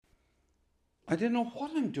I didn't know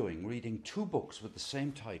what I'm doing reading two books with the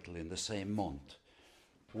same title in the same month.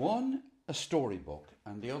 One, a storybook,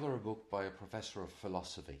 and the other a book by a professor of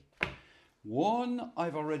philosophy. One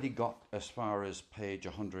I've already got as far as page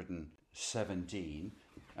 117,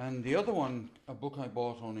 and the other one, a book I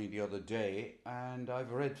bought only the other day, and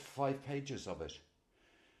I've read 5 pages of it.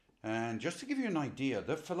 And just to give you an idea,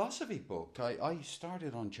 the philosophy book, I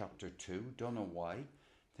started on chapter 2, don't know why.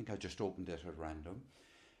 I think I just opened it at random.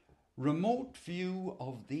 Remote View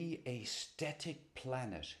of the Aesthetic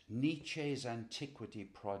Planet, Nietzsche's Antiquity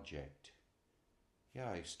Project. Yeah,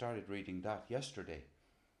 I started reading that yesterday.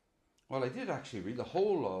 Well, I did actually read the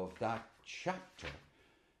whole of that chapter,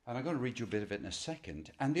 and I'm going to read you a bit of it in a second.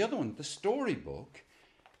 And the other one, the storybook.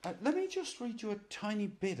 Let me just read you a tiny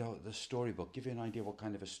bit out of the storybook, give you an idea what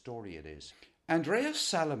kind of a story it is. Andreas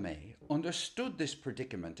Salome understood this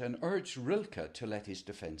predicament and urged Rilke to let his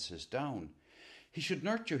defences down. He should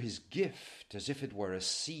nurture his gift as if it were a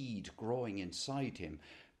seed growing inside him.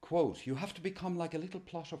 Quote, "You have to become like a little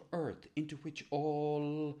plot of earth into which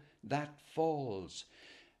all that falls.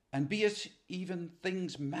 And be it even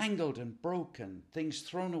things mangled and broken, things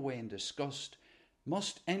thrown away in disgust,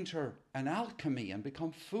 must enter an alchemy and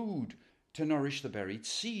become food to nourish the buried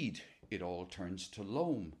seed. It all turns to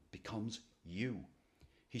loam, becomes you.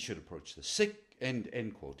 He should approach the sick,"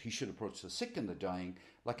 end quote. "He should approach the sick and the dying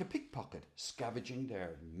like a pickpocket, scavenging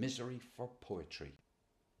their misery for poetry."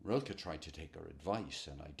 Rilke tried to take her advice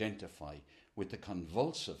and identify with the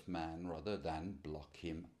convulsive man rather than block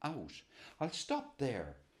him out. I'll stop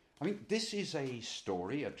there. I mean, this is a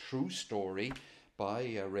story, a true story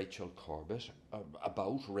by Rachel Corbett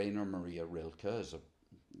about Rainer Maria Rilke as a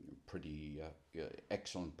pretty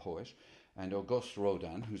excellent poet, and Auguste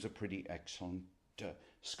Rodin, who's a pretty excellent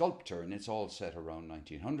sculptor, and it's all set around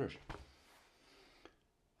 1900.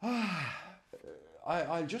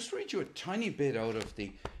 I'll just read you a tiny bit out of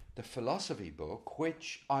the philosophy book,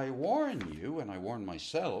 which I warn you, and I warn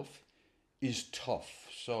myself, is tough.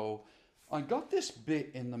 So I got this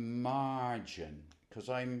bit in the margin, because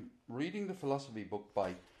I'm reading the philosophy book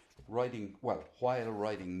while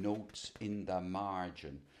writing notes in the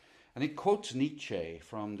margin. And it quotes Nietzsche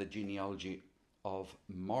from the Genealogy of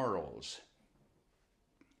Morals.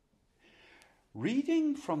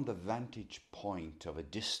 "Reading from the vantage point of a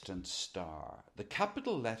distant star, the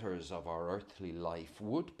capital letters of our earthly life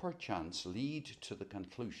would perchance lead to the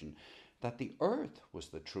conclusion that the earth was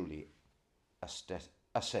the truly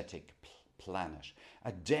ascetic planet,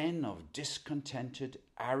 a den of discontented,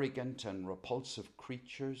 arrogant and repulsive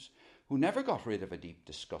creatures who never got rid of a deep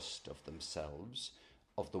disgust of themselves,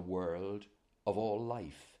 of the world, of all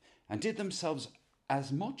life, and did themselves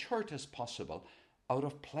as much hurt as possible out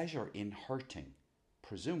of pleasure in hurting,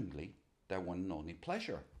 presumably their one and only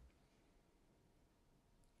pleasure."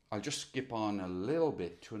 I'll just skip on a little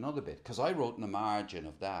bit to another bit, because I wrote in the margin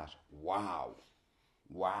of that, wow.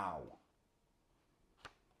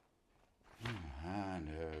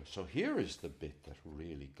 And so here is the bit that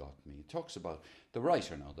really got me. It talks about the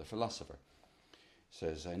writer now, the philosopher.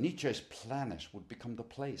 Says, "Nietzsche's planet would become the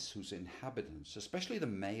place whose inhabitants, especially the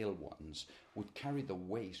male ones, would carry the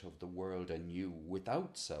weight of the world anew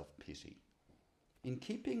without self-pity. In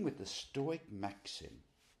keeping with the Stoic maxim,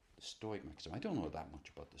 I don't know that much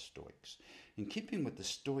about the Stoics, in keeping with the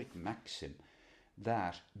Stoic maxim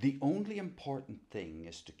that the only important thing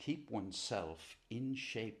is to keep oneself in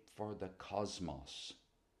shape for the cosmos."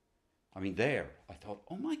 I mean, there, I thought,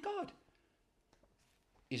 oh my God,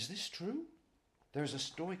 is this true? There's a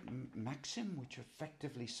Stoic maxim which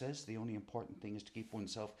effectively says the only important thing is to keep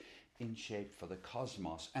oneself in shape for the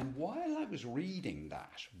cosmos. And while I was reading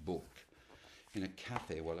that book in a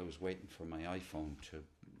cafe while I was waiting for my iPhone to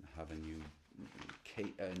have a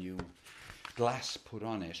new glass put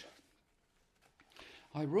on it,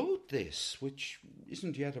 I wrote this, which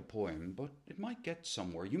isn't yet a poem, but it might get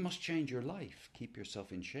somewhere. "You must change your life, keep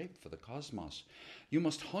yourself in shape for the cosmos. You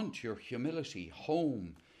must hunt your humility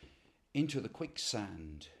home into the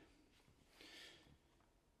quicksand.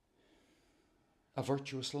 A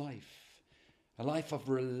virtuous life, a life of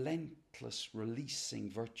relentless releasing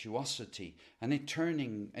virtuosity, an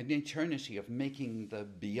eternity of making the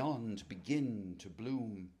beyond begin to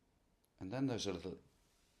bloom." And then there's a little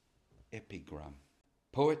epigram.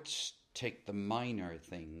 "Poets take the minor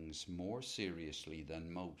things more seriously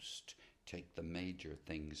than most take the major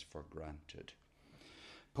things for granted."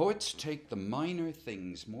 Poets take the minor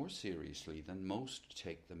things more seriously than most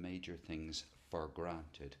take the major things for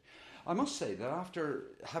granted. I must say that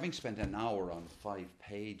after having spent an hour on 5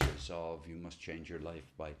 pages of You Must Change Your Life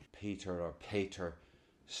by Pater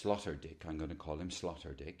Sloterdijk, I'm going to call him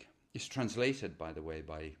Sloterdijk, is translated, by the way,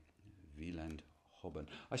 by Wieland Huben.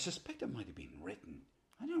 I suspect it might have been written.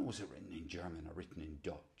 I don't know, was it written in German or written in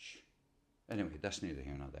Dutch? Anyway, that's neither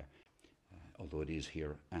here nor there, although it is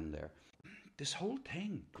here and there. This whole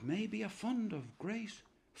thing may be a fund of great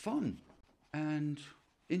fun and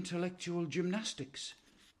intellectual gymnastics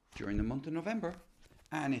during the month of November.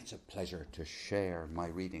 And it's a pleasure to share my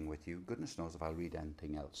reading with you. Goodness knows if I'll read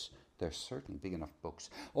anything else. They're certainly big enough books.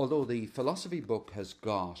 Although the philosophy book has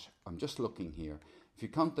got, I'm just looking here, if you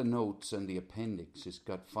count the notes and the appendix, it's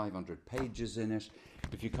got 500 pages in it.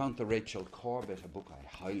 If you count the Rachel Corbett, a book I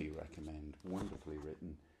highly recommend, wonderfully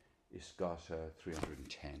written, it's got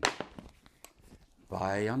 310.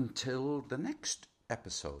 Bye until the next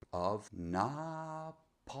episode of NaPodPoMo.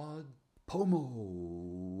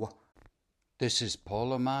 This is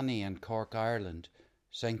Paul O'Mahony in Cork, Ireland,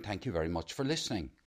 saying thank you very much for listening.